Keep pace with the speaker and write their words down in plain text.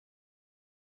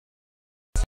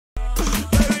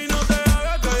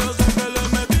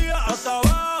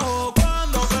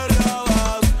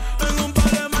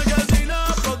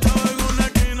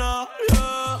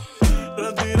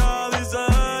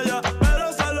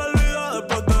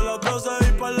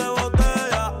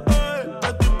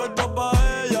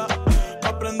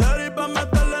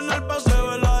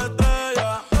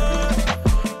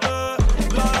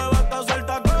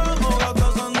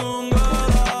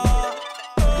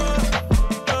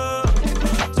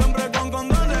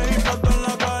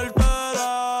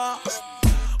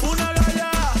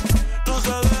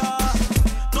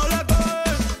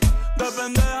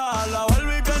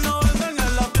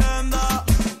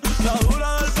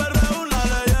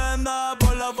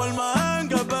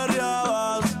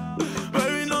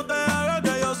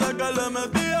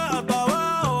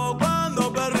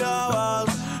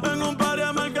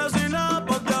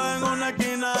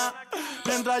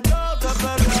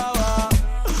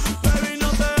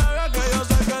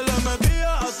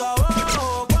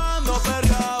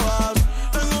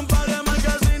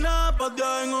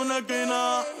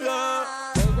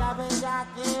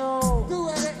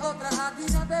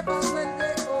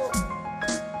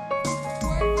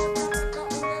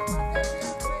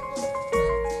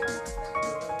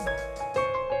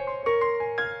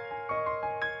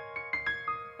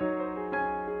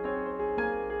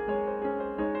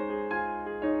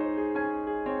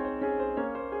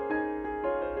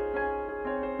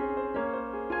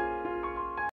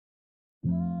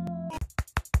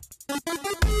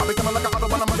I be coming like an auto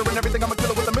when I'm murdering everything. I'm a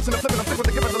killer with a mission of flipping. I'm sick with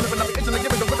the giving, the living. I'm the itching, the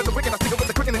giving, the whipping, the wicked. I stick it with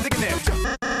the quick and digging it.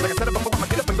 Like I said before, I'ma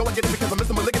get up and go and get it because I'm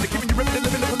missing my ligging. Keeping you ripping and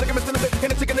living, the ligaments in the bit. And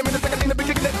the chicken in minutes, like I need to be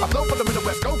kicking it. I flow for the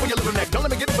Midwest, go for your little neck. Don't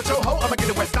let me get it with your hoe, I'ma get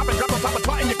it wet. Stop and drop on top of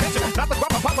twat in your kitchen. Not the guap,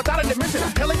 I pop without an admission.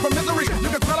 Hailing from misery, you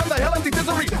can smell out the hell empty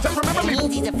misery. Just remember me.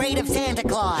 Means he's afraid of Santa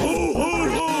Claus. I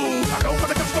go for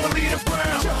the gusto and lead it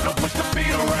brown. Don't push the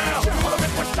beat around. All of it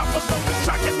was choppers on the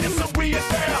track and it's a we is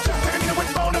down. Taking it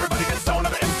with bone, everybody gets on.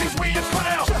 The MC's we is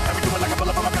clown. Every doing like a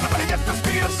bullet from a gun, nobody gets the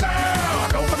speed of sound. I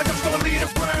go for the gusto and lead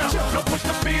it brown. Don't push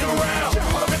the beat around.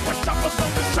 All of it was choppers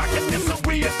on the track and it's a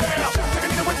we is down.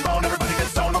 Taking it with bone, everybody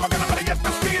gets on. My gun, nobody gets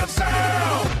the speed of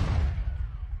sound.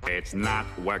 It's not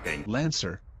working.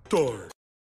 Lancer. Door.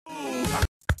 I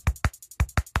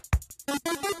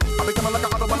be coming like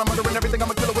an auto when I'm murdering everything.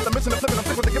 I'm a killer with a mission of flipping. I'm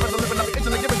sick with the giving, the living. I'm the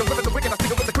itching, the giving, the whipping, the wicked. I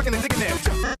stick it with the quick and digging it.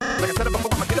 Like I said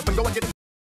before, I'ma get up and go and get it.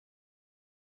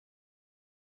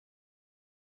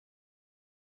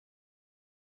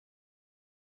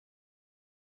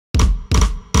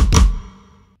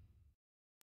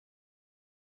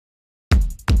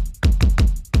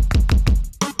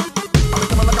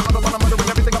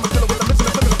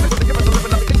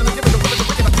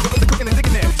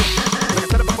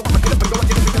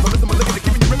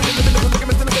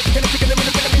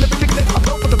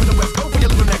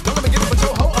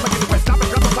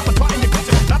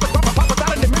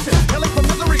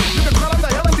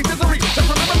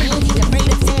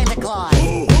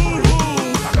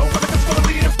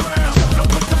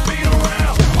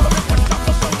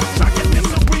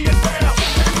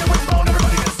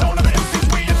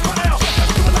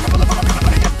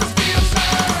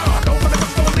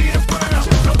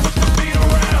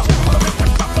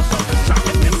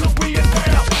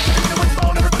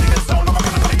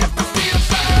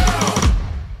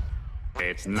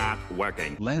 It's not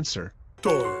working. Lancer.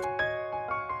 Door.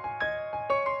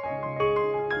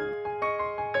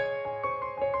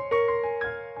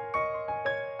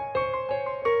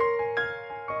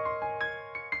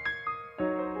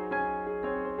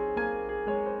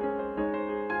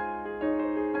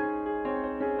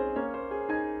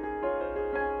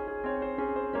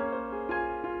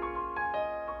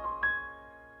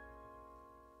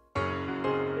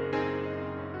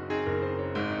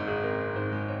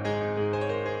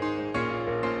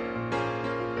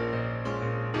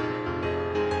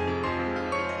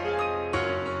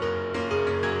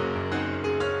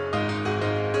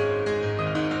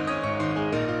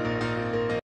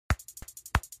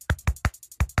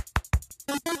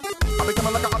 I be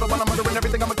coming like an auto when I'm murdering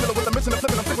everything. I'm a killer with a mission of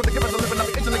flipping. I'm sick with the giving, the living. I'm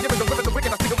the itching, the giving, the whipping, the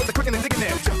wicked. I stick it with the quick and digging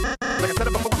it. Like I said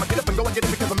before, I'ma get up and go and get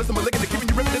it because I'm missing my ligging. Keeping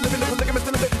you ripping and living, the ligaments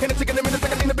in the bit. And the chicken in minutes,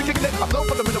 like I need to be kicking it. I flow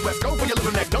for the Midwest, go for your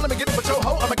little neck. Don't let me get it with your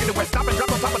hoe, I'ma get it wet. Stop and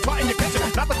drop on top of twat in your kitchen.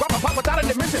 Not the guap, I pop without an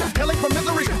admission. Hailing from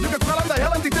misery, you can smell out the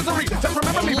hell empty misery. Just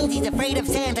remember me. Means he's afraid of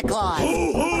Santa Claus. I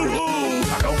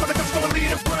go for the gusto and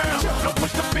lead it brown. Don't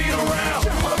push the beat around.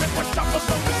 All of it was choppers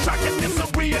on the track and it's a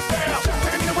we is down.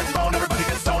 Taking it with bone, everybody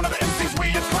gets on. The MC's we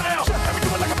is clown. Every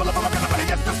doing like a bullet from a gun, nobody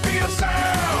gets the speed of sound. I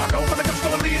go for the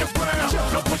gusto and lead it brown.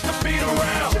 Don't push the beat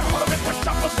around. All of it was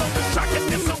choppers on the track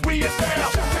and it's a we is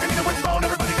down. Taking it with bone,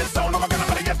 everybody gets on. My gun,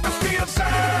 nobody gets the speed of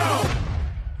sound.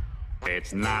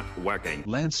 It's not working.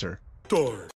 Lancer.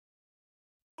 Door.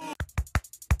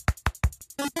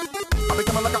 I be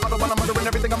coming like an auto when I'm murdering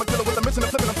everything. I'm a killer with a mission of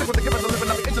flipping. I'm sick with the giving, the living.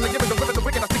 I'm the itching, the giving, the whipping, the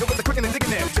wicked. I stick it with the quick and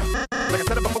digging it. Like I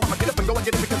said before, I'ma get up and go and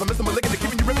get it because I'm missing my ligging.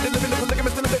 Keeping you ripping and living, the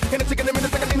ligaments in the bit. And the chicken in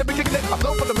minutes, like I need to be kicking it. I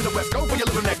flow for the Midwest, go for your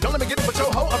little neck. Don't let me get it with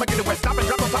your hoe, I'ma get it wet. Stop and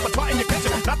drop on top of twat in your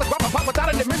kitchen. Not the guap, I pop without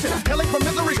an admission. Hailing from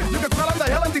misery, you can smell out the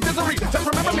hell empty misery. Just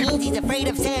remember me. Means he's afraid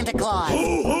of Santa Claus. I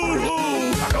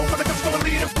go for the gusto and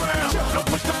lead it brown. Don't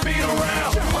push the beat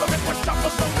around. All of it was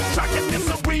choppers on the track and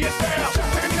it's a we is down.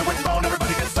 Taking it with bone,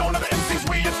 everybody gets on. The MC's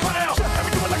we is clown.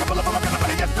 Every doing like a bullet from a gun,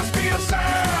 nobody gets the speed of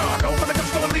sound. I go for the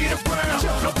gusto and lead it brown.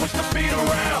 Don't push the beat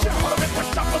around. All of it was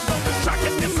choppers on the track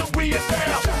and it's a we is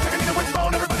down. Taking it with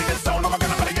bone, everybody gets on. My gun,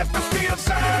 nobody gets the speed of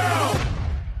sound.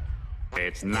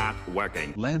 It's not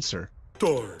working. Lancer.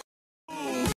 Door.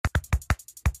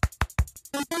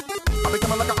 I be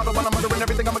coming like an auto when I'm murdering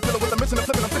everything. I'm a killer with a mission of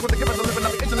flipping. I'm sick with the giving, the living.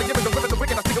 I'm the itching, the giving, the whipping, the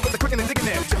wicked. I stick it with the quick and digging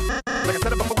it. Like I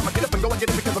said before, I'ma get up and go and get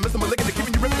it because I'm missing my ligging.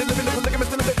 Keeping you ripping and living, the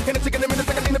ligaments in the bit. And the chicken in minutes,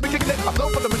 like I need to be kicking it. I flow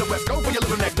for the Midwest, go for your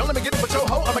little neck. Don't let me get it with your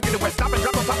hoe, I'ma get it wet. Stop and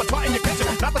drop on top of twat in your kitchen.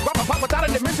 Not the guap, I pop without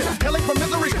an admission. Hailing from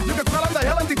misery, you can smell out the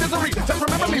hell empty misery. Just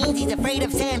remember me. Means he's afraid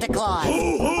of Santa Claus.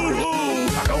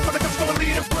 I go for the gusto and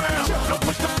lead it brown. Don't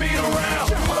push the beat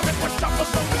around. All of it was choppers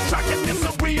on the track and it's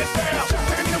a we is down.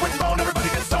 Taking it with bone, everybody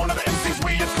gets on. The MC's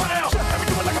we is clown. Every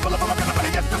doing like a bullet from a gun,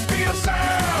 nobody gets the speed of sound.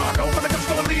 I go for the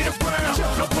gusto and lead it brown.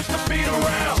 Don't push the beat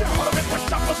around. All of it was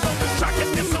choppers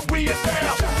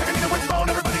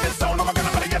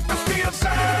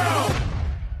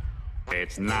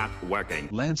It's not working.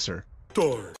 Lancer.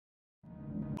 Door.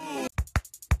 I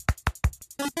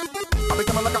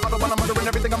become like an auto when I'm murdering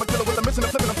everything. I'm a killer with a mission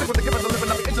of flipping. I'm sick with the giving, the living.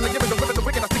 I'm the engine, the giving, the whipping, the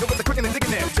wicked. I stick it with the quick and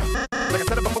digging it. Like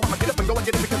I said, I'm gonna get up and go and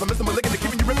get it because I'm missing my ligging.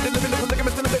 Keeping you ripping and living, the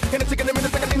ligaments in the bit. And a chicken in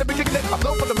minutes, like I need to be kicking it. I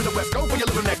flow for the Midwest, go for your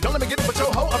little neck. Don't let me get it with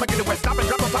your hoe. I'ma get it wet. Stop and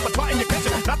drop on top of twat in your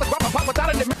kitchen. Not the guap, I pop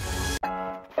without an admit.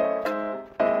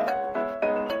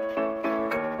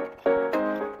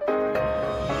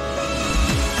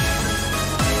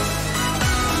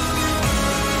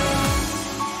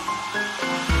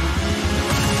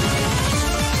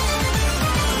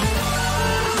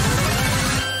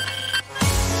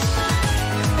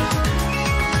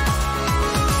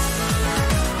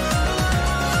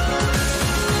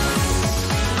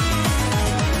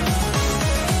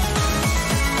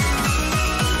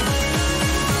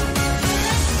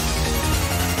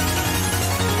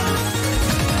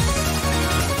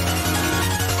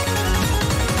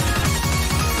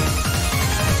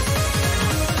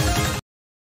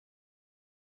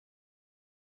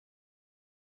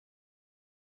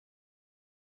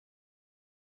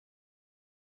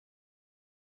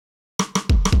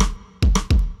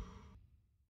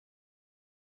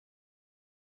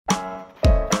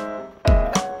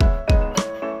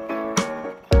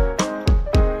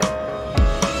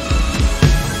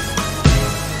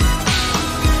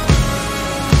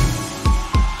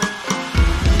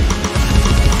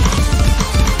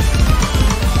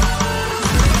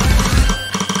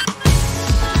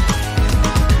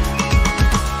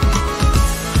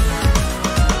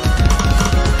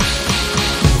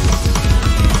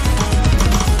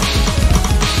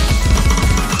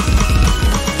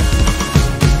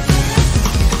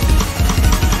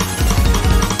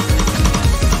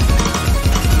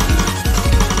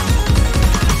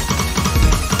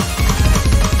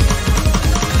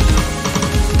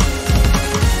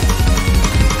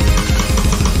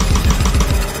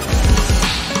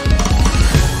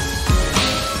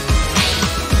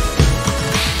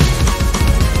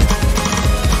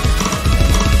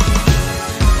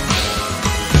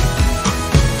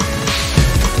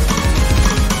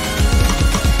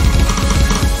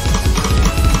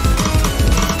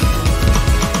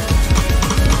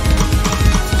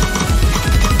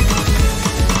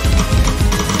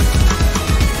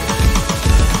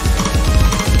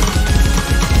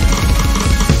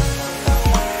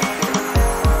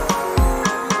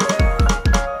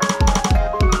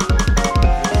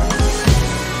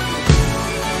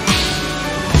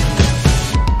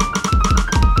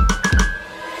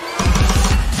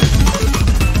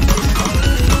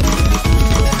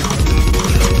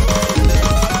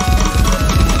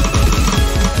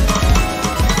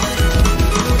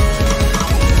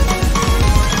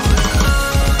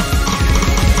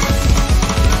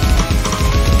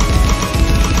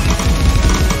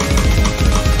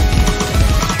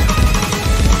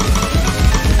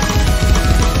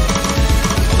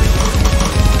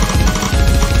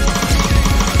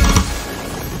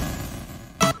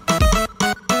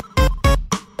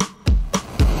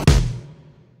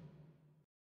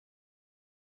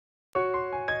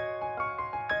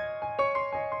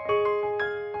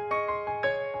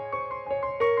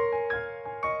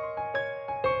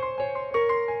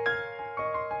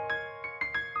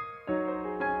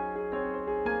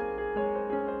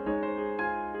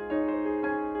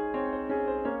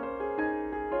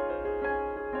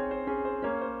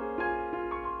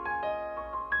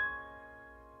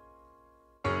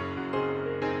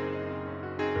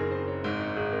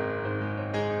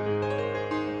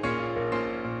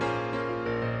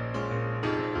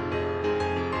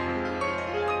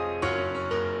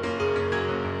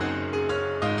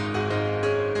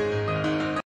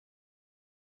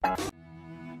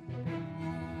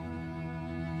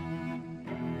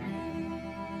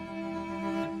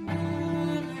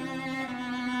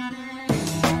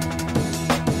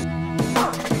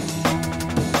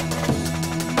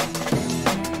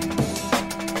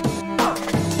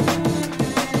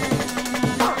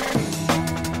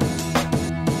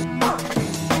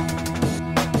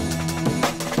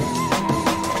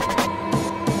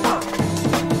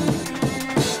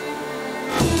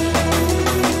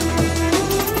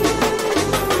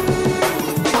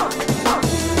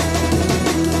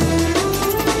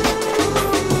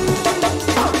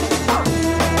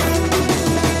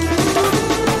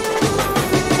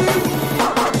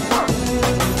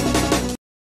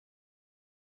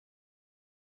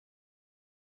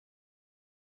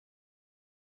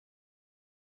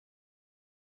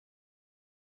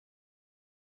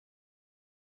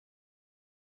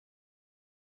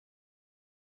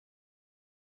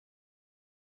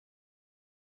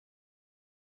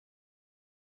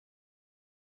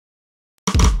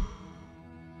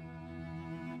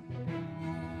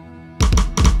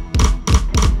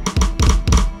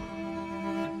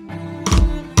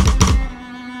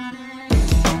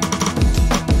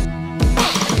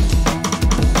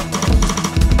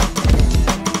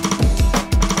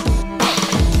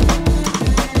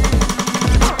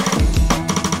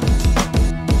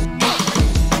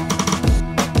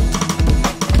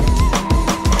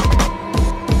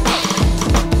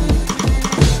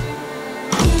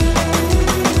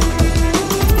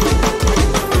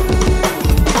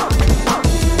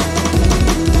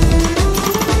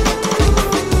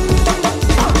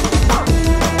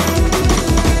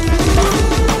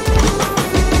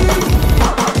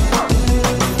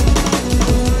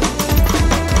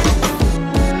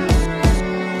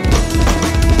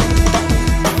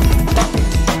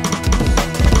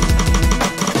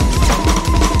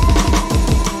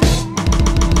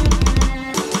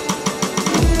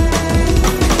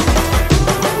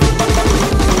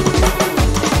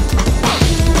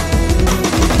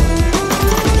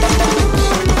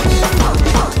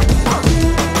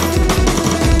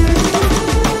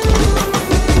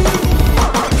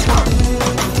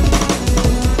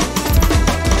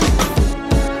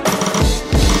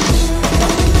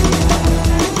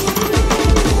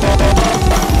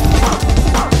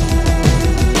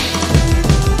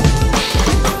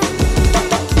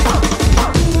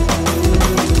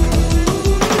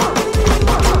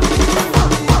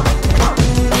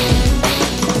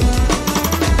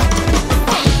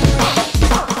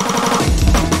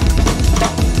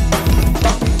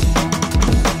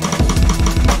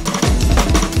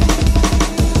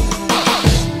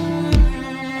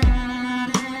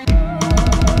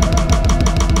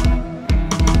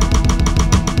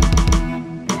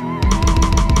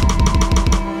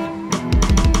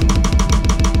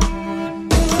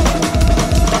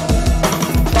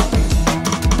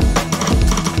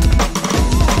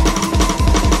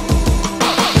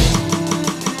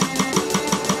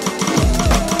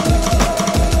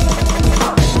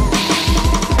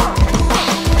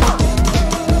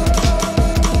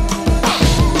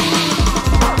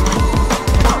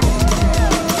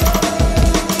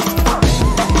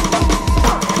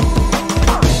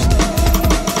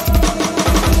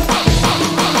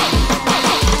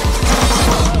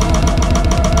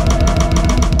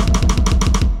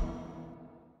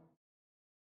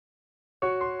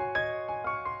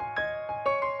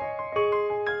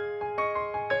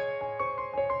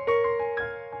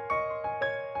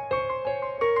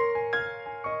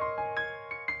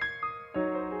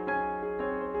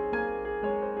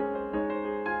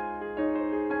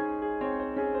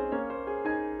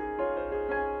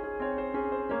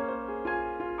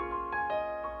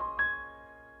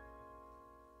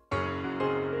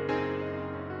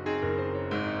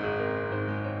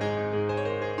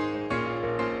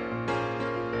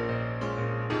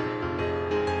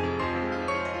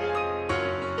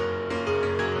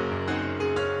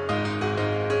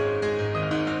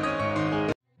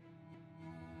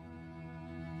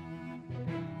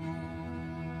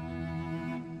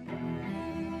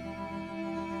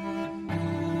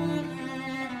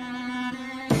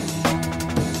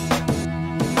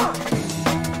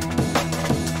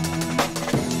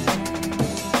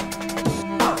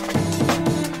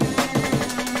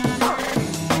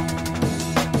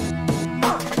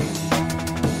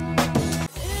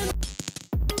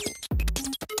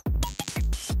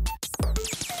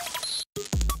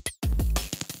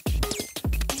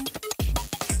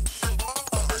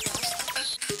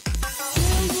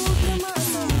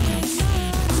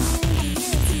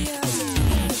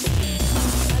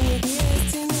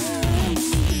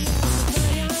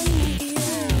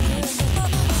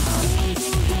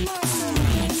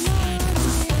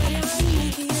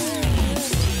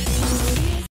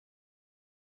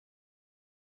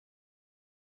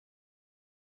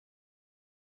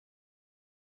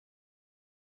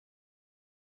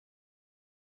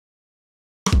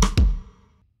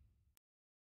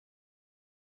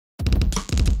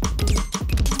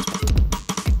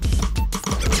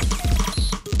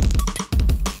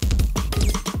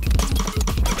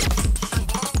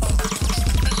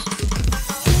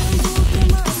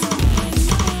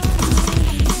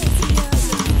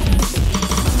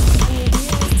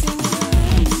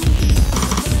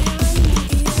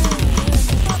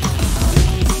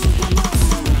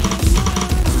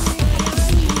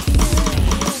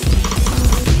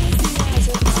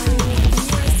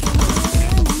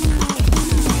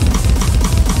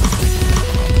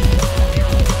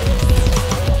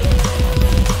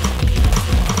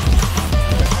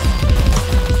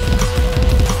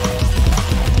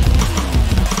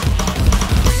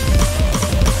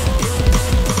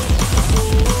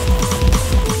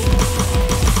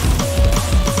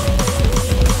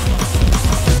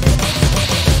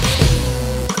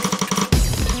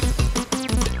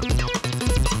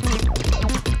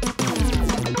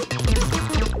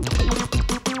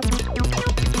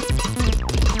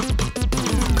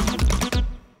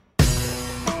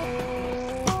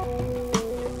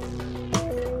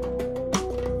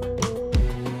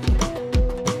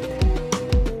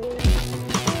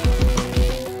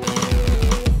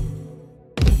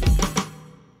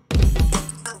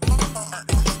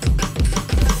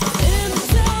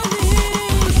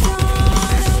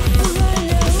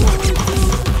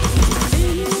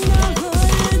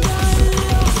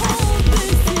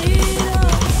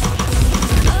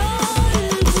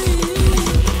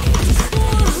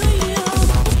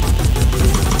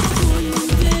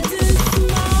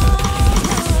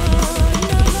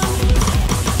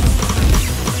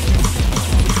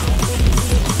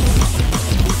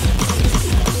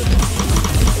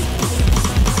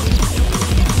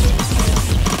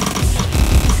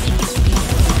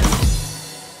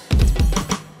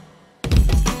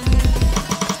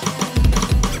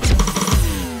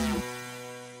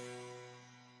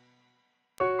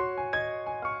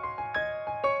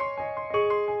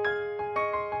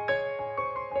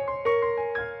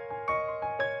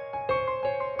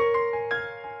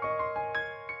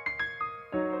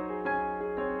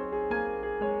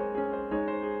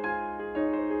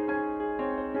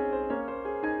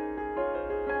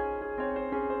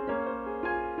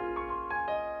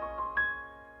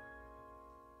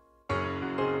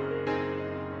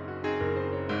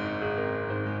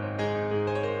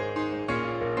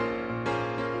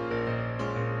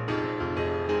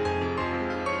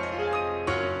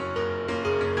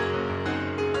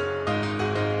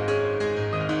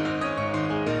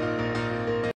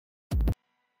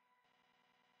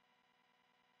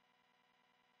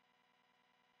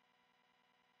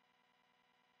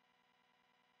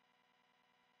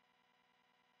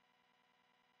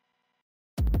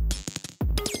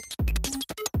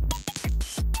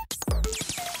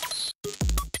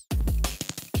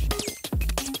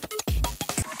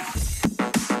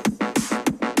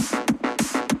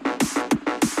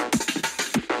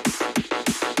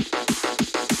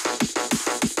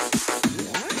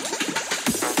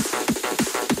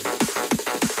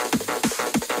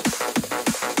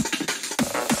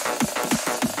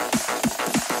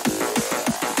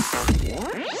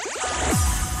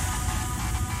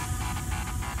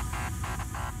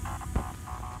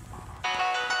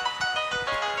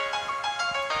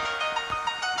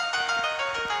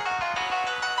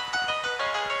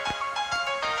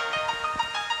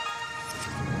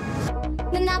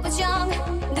 When I was young,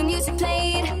 the music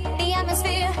played, the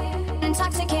atmosphere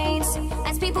intoxicates.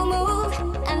 As people move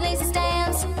and lazy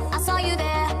dance, I saw you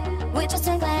there with just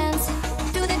a glance.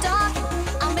 Through the dark,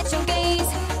 I met your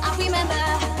gaze. I remember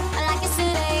like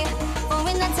yesterday. For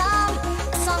in that time,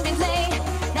 a song they play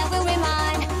that will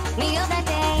remind me of that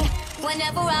day.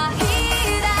 Whenever I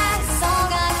hear that song,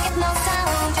 I get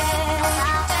nostalgic.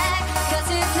 'Cause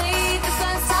it played the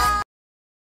first time.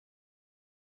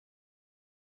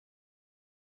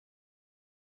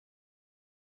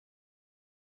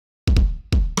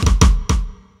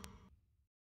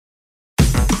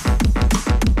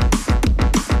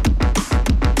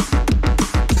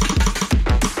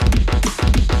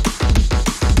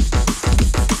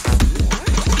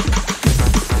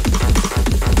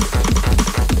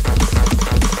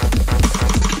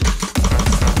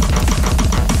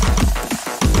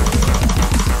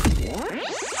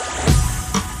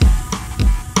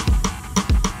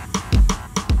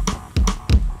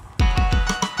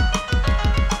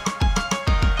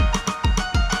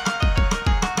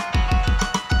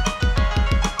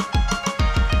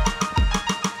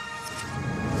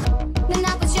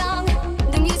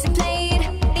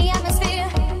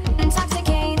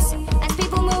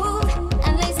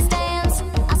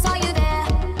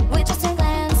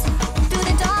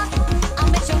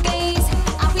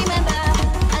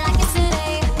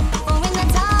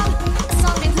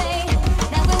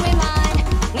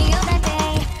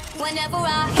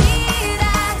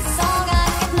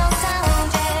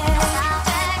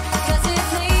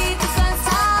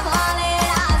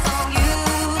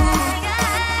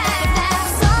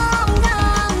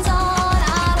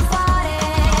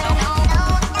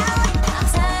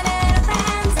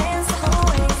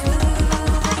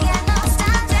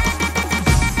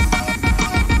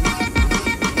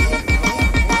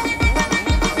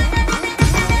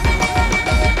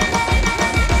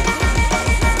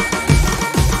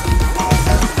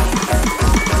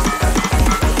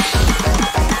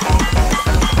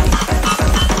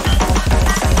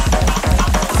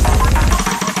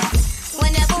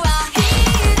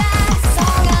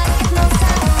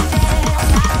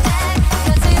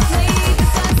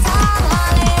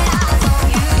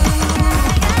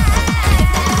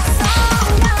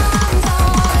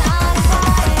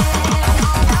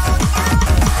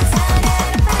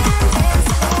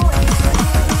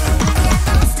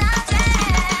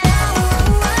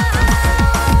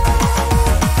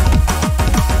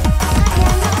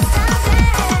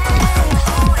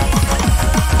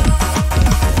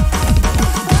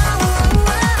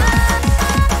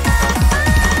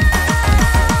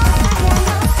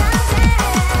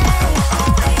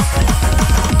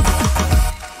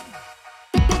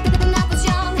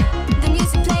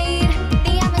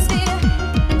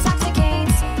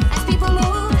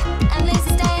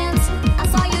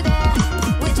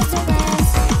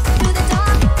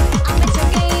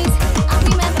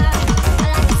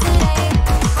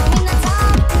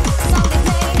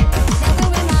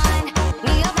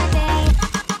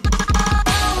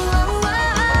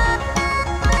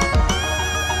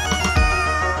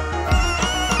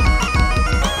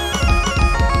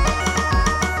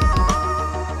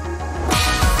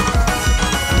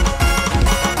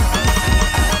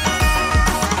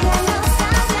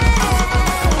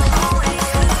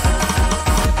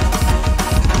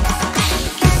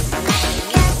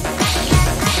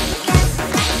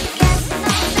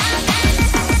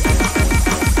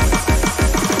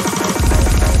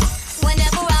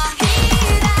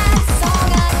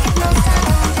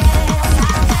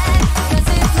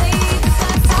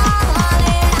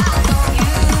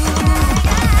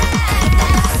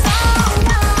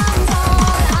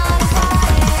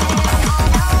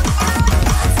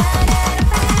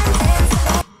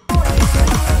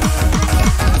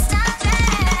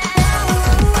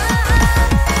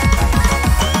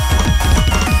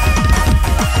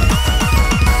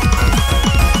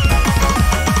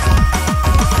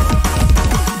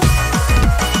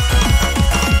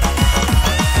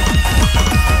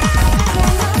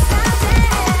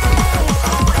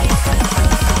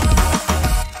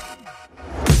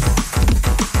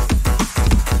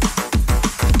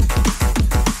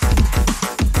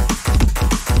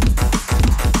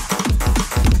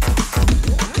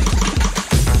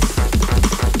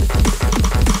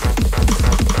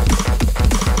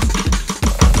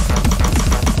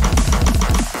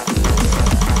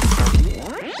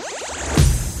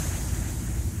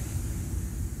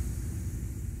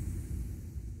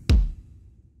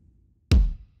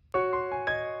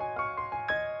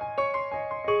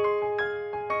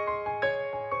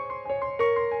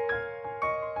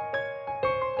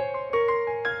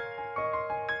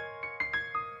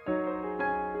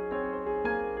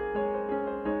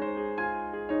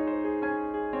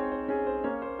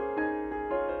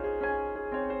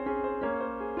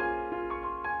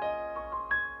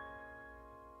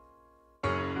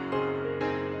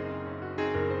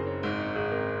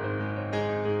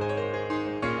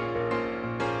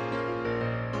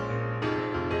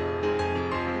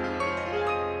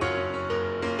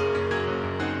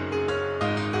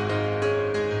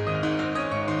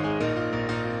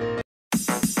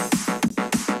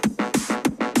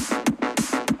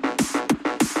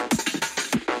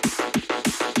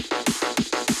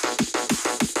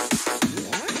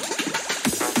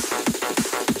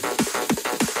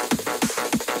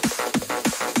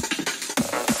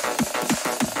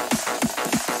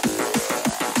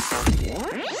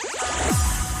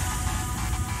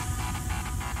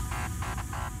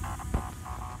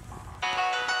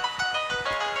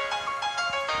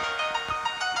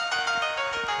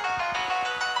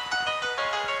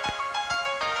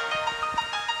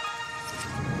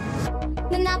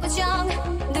 was young,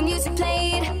 the music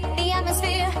played, the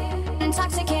atmosphere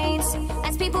intoxicates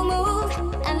as people move